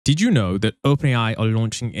Did you know that OpenAI are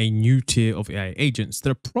launching a new tier of AI agents that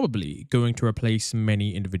are probably going to replace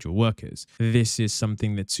many individual workers? This is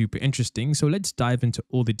something that's super interesting, so let's dive into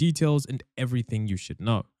all the details and everything you should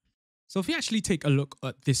know. So if you actually take a look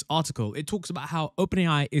at this article, it talks about how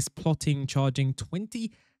OpenAI is plotting charging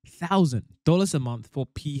 $20,000 a month for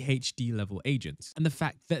PhD level agents, and the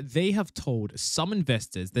fact that they have told some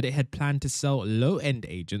investors that it had planned to sell low end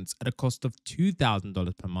agents at a cost of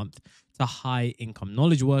 $2,000 per month to high income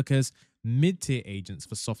knowledge workers, mid tier agents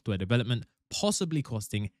for software development, possibly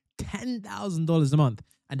costing $10,000 a month,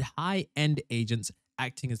 and high end agents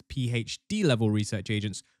acting as PhD level research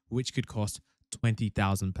agents, which could cost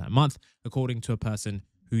 $20,000 per month, according to a person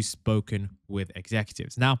who's spoken with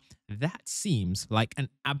executives. Now, that seems like an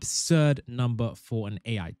absurd number for an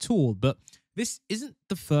AI tool, but this isn't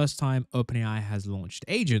the first time OpenAI has launched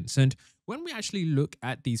agents. And when we actually look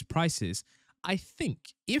at these prices, I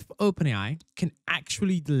think if OpenAI can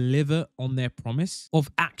actually deliver on their promise of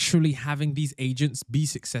actually having these agents be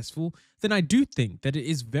successful, then I do think that it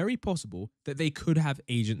is very possible that they could have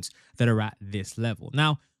agents that are at this level.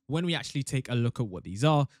 Now, when we actually take a look at what these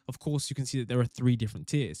are, of course, you can see that there are three different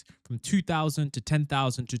tiers, from $2,000 to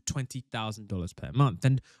 $10,000 to $20,000 per month.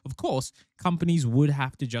 And of course, companies would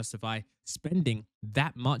have to justify spending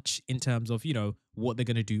that much in terms of, what they're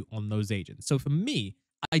going to do on those agents. So for me,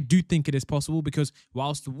 I do think it is possible because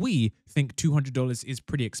whilst we think $200 is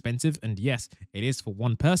pretty expensive, and yes, it is for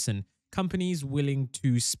one person, companies willing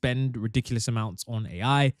to spend ridiculous amounts on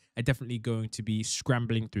AI are definitely going to be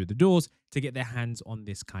scrambling through the doors to get their hands on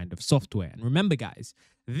this kind of software. And remember, guys,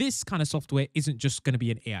 this kind of software isn't just going to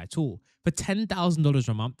be an AI tool. For $10,000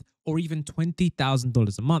 a month or even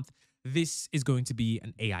 $20,000 a month, this is going to be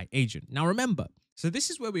an AI agent. Now, remember, so this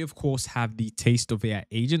is where we, of course, have the taste of AI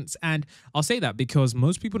agents. And I'll say that because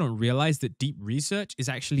most people don't realize that deep research is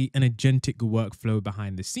actually an agentic workflow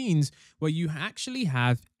behind the scenes where you actually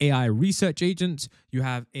have AI research agents, you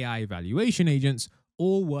have AI evaluation agents,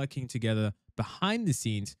 all working together behind the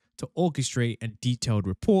scenes to orchestrate a detailed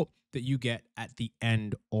report that you get at the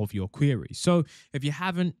end of your query. So if you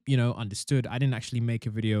haven't, understood, I didn't actually make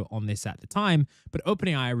a video on this at the time, but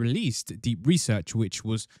OpenAI released Deep Research, which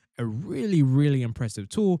was a really, really impressive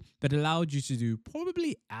tool that allowed you to do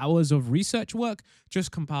probably hours of research work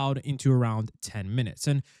just compiled into around 10 minutes.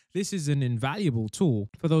 And this is an invaluable tool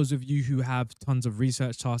for those of you who have tons of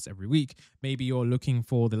research tasks every week. Maybe you're looking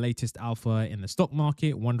for the latest alpha in the stock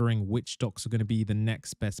market, wondering which stocks are going to be the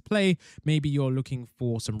next best play. Maybe you're looking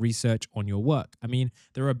for some research on your work. I mean,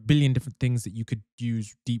 there are a billion different things that you could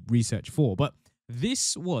use deep research for, but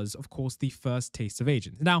this was, of course, the first taste of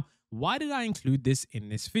agents. Now, why did I include this in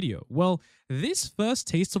this video? Well, this first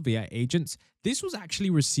taste of AI agents, this was actually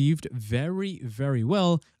received very, very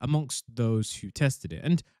well amongst those who tested it.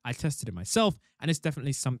 And I tested it myself, and it's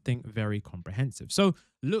definitely something very comprehensive. So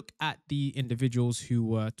look at the individuals who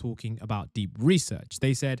were talking about deep research.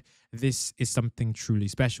 They said this is something truly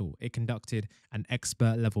special. It conducted an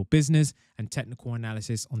expert level business and technical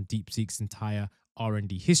analysis on DeepSeek's entire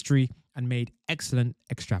R&D history and made excellent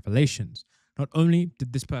extrapolations. Not only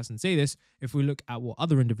did this person say this, if we look at what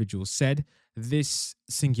other individuals said, this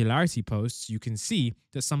singularity posts, you can see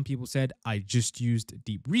that some people said, I just used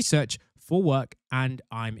deep research for work and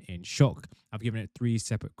I'm in shock. I've given it 3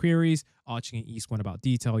 separate queries, arching at each one about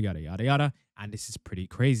detail, yada, yada, yada. And this is pretty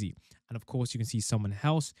crazy. And of course, you can see someone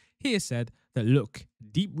else here said that, look,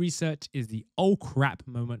 deep research is the oh crap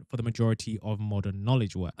moment for the majority of modern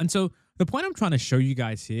knowledge work. And so the point I'm trying to show you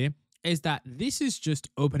guys here is that this is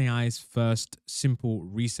just OpenAI's first simple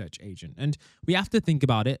research agent. And we have to think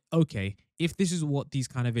about it. Okay, if this is what these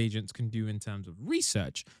kind of agents can do in terms of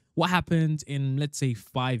research, what happens in, let's say,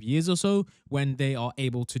 5 years or so when they are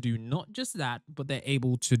able to do not just that, but they're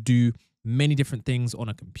able to do many different things on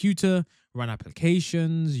a computer, run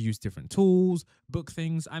applications, use different tools, book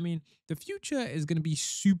things. I mean, the future is going to be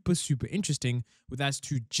super, super interesting with as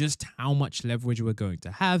to just how much leverage we're going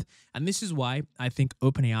to have. And this is why I think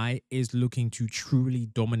OpenAI is looking to truly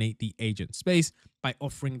dominate the agent space by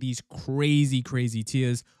offering these crazy, crazy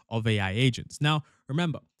tiers of AI agents. Now,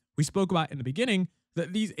 remember, we spoke about in the beginning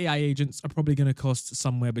that these AI agents are probably going to cost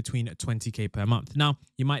somewhere between $20K per month. Now,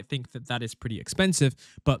 you might think that that is pretty expensive,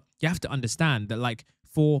 but you have to understand that, like,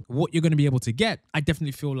 for what you're going to be able to get, I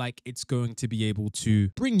definitely feel like it's going to be able to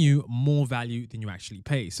bring you more value than you actually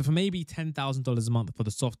pay. So for maybe $10,000 a month for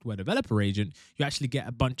the software developer agent, you actually get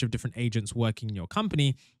a bunch of different agents working in your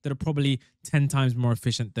company that are probably 10 times more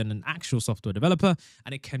efficient than an actual software developer,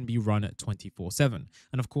 and it can be run at 24/7.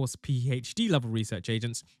 And of course, PhD level research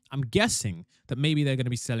agents, I'm guessing that maybe they're going to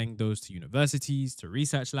be selling those to universities, to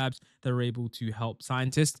research labs that are able to help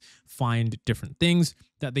scientists find different things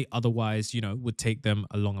that they otherwise, would take them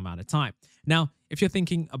a long amount of time. Now, if you're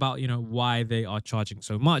thinking about, why they are charging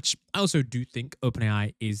so much, I also do think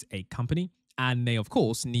OpenAI is a company and they, of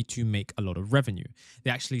course, need to make a lot of revenue.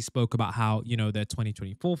 They actually spoke about how, their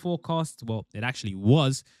 2024 forecast, well, it actually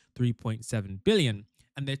was 3.7 billion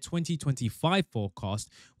and their 2025 forecast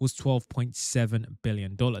was $12.7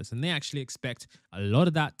 billion. And they actually expect a lot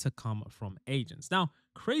of that to come from agents. Now,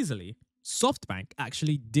 crazily, SoftBank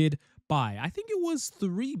actually did buy, I think it was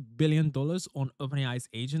 $3 billion on OpenAI's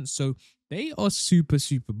agents. So they are super,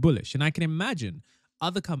 super bullish. And I can imagine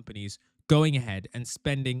other companies going ahead and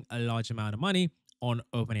spending a large amount of money on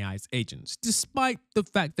OpenAI's agents, despite the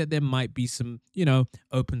fact that there might be some,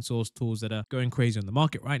 open source tools that are going crazy on the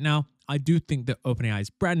market right now. I do think that OpenAI's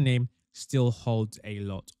brand name still holds a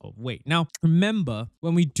lot of weight. Now, remember,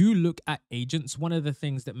 when we do look at agents, one of the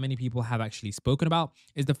things that many people have actually spoken about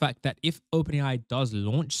is the fact that if OpenAI does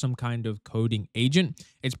launch some kind of coding agent,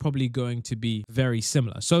 it's probably going to be very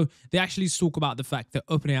similar. So they actually talk about the fact that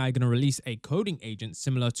OpenAI are going to release a coding agent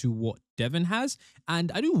similar to what Devin has.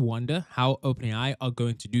 And I do wonder how OpenAI are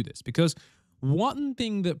going to do this, because one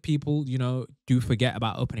thing that people, do forget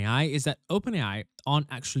about OpenAI is that OpenAI aren't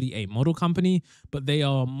actually a model company, but they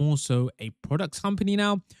are more so a products company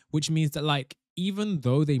now, which means that, like, even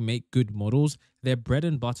though they make good models, their bread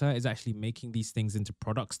and butter is actually making these things into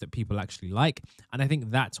products that people actually like. And I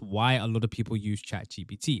think that's why a lot of people use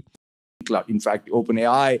ChatGPT. In fact,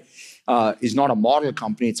 OpenAI is not a model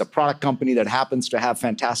company. It's a product company that happens to have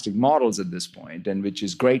fantastic models at this point, and which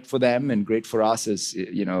is great for them and great for us as,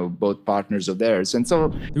 both partners of theirs. And so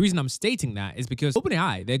the reason I'm stating that is because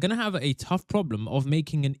OpenAI, they're going to have a tough problem of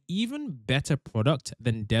making an even better product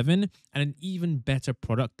than Devin and an even better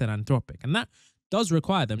product than Anthropic. And that does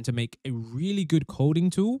require them to make a really good coding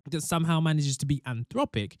tool that somehow manages to be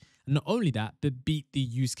Anthropic, and not only that, but beat the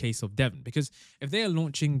use case of Devin. Because if they are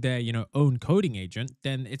launching their, own coding agent,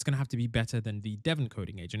 then it's going to have to be better than the Devin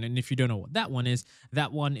coding agent. And if you don't know what that one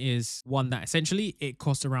is one that essentially it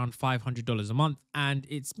costs around $500 a month, and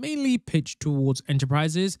it's mainly pitched towards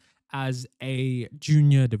enterprises as a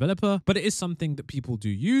junior developer, but it is something that people do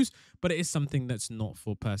use, but it is something that's not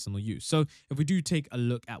for personal use. So if we do take a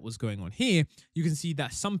look at what's going on here, you can see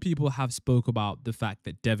that some people have spoke about the fact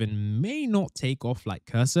that Devin may not take off like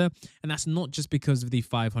Cursor, and that's not just because of the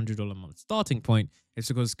 $500 a month starting point. It's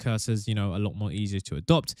because Cursor's, a lot more easier to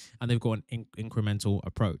adopt, and they've got an incremental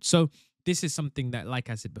approach. So this is something that,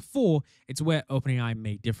 like I said before, it's where OpenAI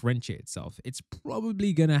may differentiate itself. It's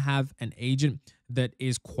probably going to have an agent that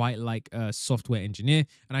is quite like a software engineer.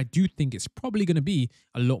 And I do think it's probably going to be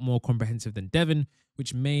a lot more comprehensive than Devin,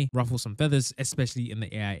 which may ruffle some feathers, especially in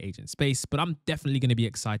the AI agent space. But I'm definitely going to be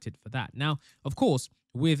excited for that. Now, of course,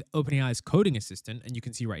 with OpenAI's coding assistant, and you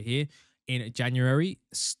can see right here in January,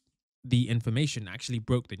 the information actually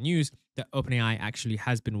broke the news that OpenAI actually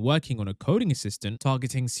has been working on a coding assistant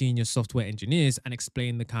targeting senior software engineers and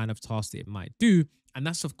explain the kind of tasks that it might do. And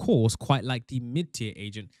that's, of course, quite like the mid-tier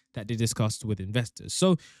agent that they discussed with investors.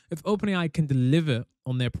 So if OpenAI can deliver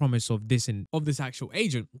on their promise of this actual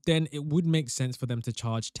agent, then it would make sense for them to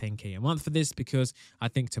charge $10K a month for this, because I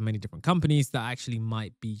think to many different companies that actually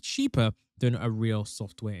might be cheaper than a real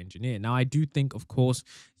software engineer. Now, I do think, of course,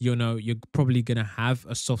 you're probably going to have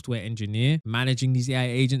a software engineer managing these AI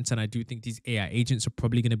agents. And I do think these AI agents are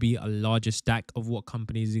probably going to be a larger stack of what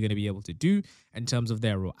companies are going to be able to do in terms of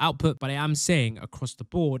their raw output. But I am saying across the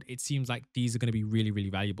board, it seems like these are going to be really, really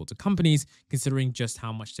valuable to companies, considering just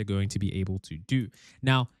how much they're going to be able to do.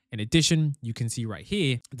 Now, in addition, you can see right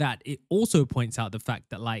here that it also points out the fact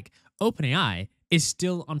that, like, OpenAI is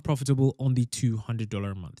still unprofitable on the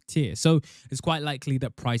 $200 a month tier. So it's quite likely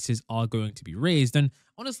that prices are going to be raised. And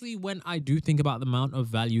honestly, when I do think about the amount of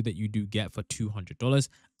value that you do get for $200,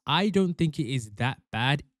 I don't think it is that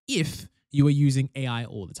bad if you are using AI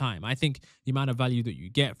all the time. I think the amount of value that you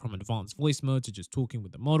get from advanced voice mode to just talking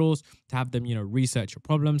with the models, to have them, research your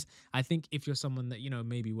problems. I think if you're someone that,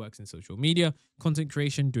 maybe works in social media, content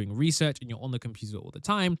creation, doing research, and you're on the computer all the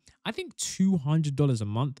time, I think $200 a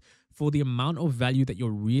month for the amount of value that you're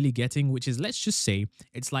really getting, which is, let's just say,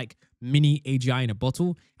 it's like mini AGI in a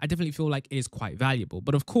bottle, I definitely feel like it is quite valuable.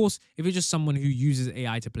 But of course, if you're just someone who uses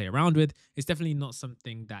AI to play around with, it's definitely not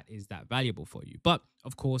something that is that valuable for you. But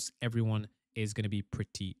of course, everyone is going to be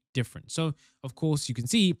pretty different. So of course, you can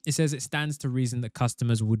see it says it stands to reason that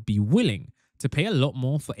customers would be willing to pay a lot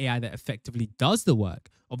more for AI that effectively does the work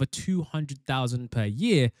of a $200,000 per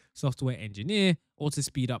year software engineer, or to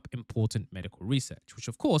speed up important medical research, which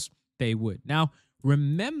of course they would. Now,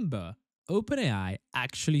 remember, OpenAI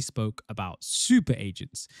actually spoke about super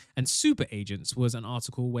agents. And super agents was an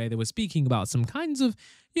article where they were speaking about some kinds of,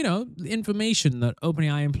 information that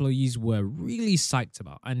OpenAI employees were really psyched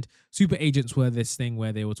about. And super agents were this thing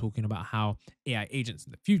where they were talking about how AI agents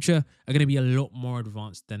in the future are going to be a lot more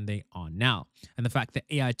advanced than they are now. And the fact that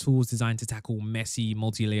AI tools designed to tackle messy,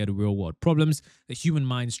 multi-layered real-world problems that human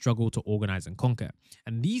minds struggle to organize and conquer.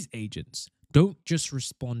 And these agents don't just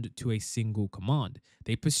respond to a single command,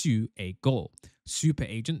 they pursue a goal. Super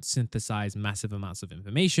agents synthesize massive amounts of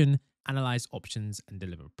information, analyze options, and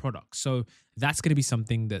deliver products. So that's going to be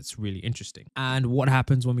something that's really interesting. And what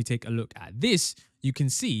happens when we take a look at this, you can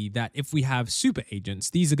see that if we have super agents,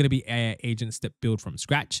 these are going to be AI agents that build from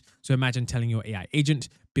scratch. So imagine telling your AI agent,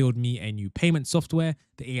 build me a new payment software.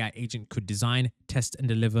 The AI agent could design, test, and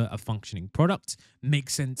deliver a functioning product, make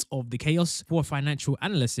sense of the chaos. For financial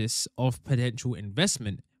analysis of potential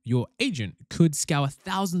investment, your agent could scour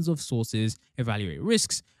thousands of sources, evaluate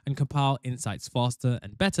risks, and compile insights faster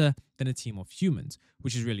and better than a team of humans,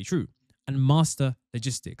 which is really true. And master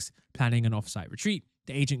logistics, planning an offsite retreat,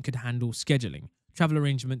 the agent could handle scheduling, travel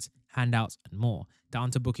arrangements, handouts, and more, down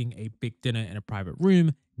to booking a big dinner in a private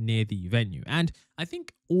room near the venue. And I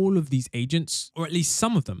think all of these agents, or at least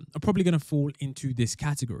some of them, are probably going to fall into this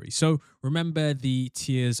category. So remember the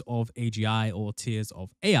tiers of AGI or tiers of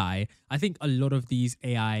AI. I think a lot of these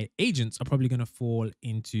AI agents are probably going to fall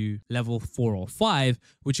into level 4 or 5,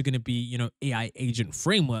 which are going to be, AI agent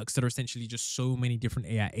frameworks that are essentially just so many different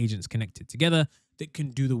AI agents connected together that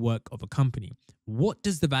can do the work of a company. What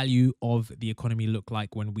does the value of the economy look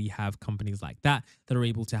like when we have companies like that are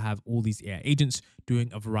able to have all these AI agents doing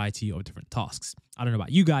a variety of different tasks? I don't know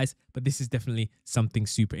about you guys, but this is definitely something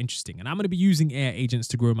super interesting. And I'm going to be using AI agents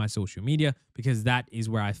to grow my social media because that is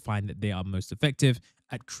where I find that they are most effective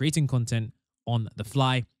at creating content on the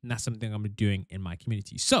fly. And that's something I'm doing in my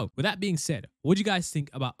community. So with that being said, what do you guys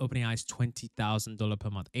think about OpenAI's $20,000 per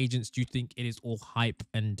month agents? Do you think it is all hype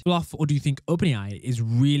and fluff, or do you think OpenAI is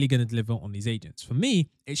really going to deliver on these agents? For me,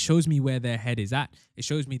 it shows me where their head is at. It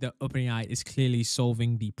shows me that OpenAI is clearly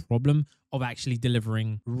solving the problem of actually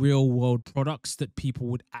delivering real world products that people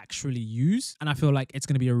would actually use. And I feel like it's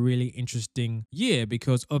going to be a really interesting year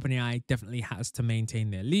because OpenAI definitely has to maintain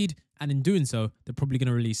their lead. And in doing so, they're probably going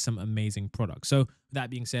to release some amazing products. So with that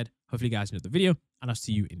being said, hopefully you guys enjoyed the video and I'll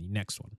see you in the next one.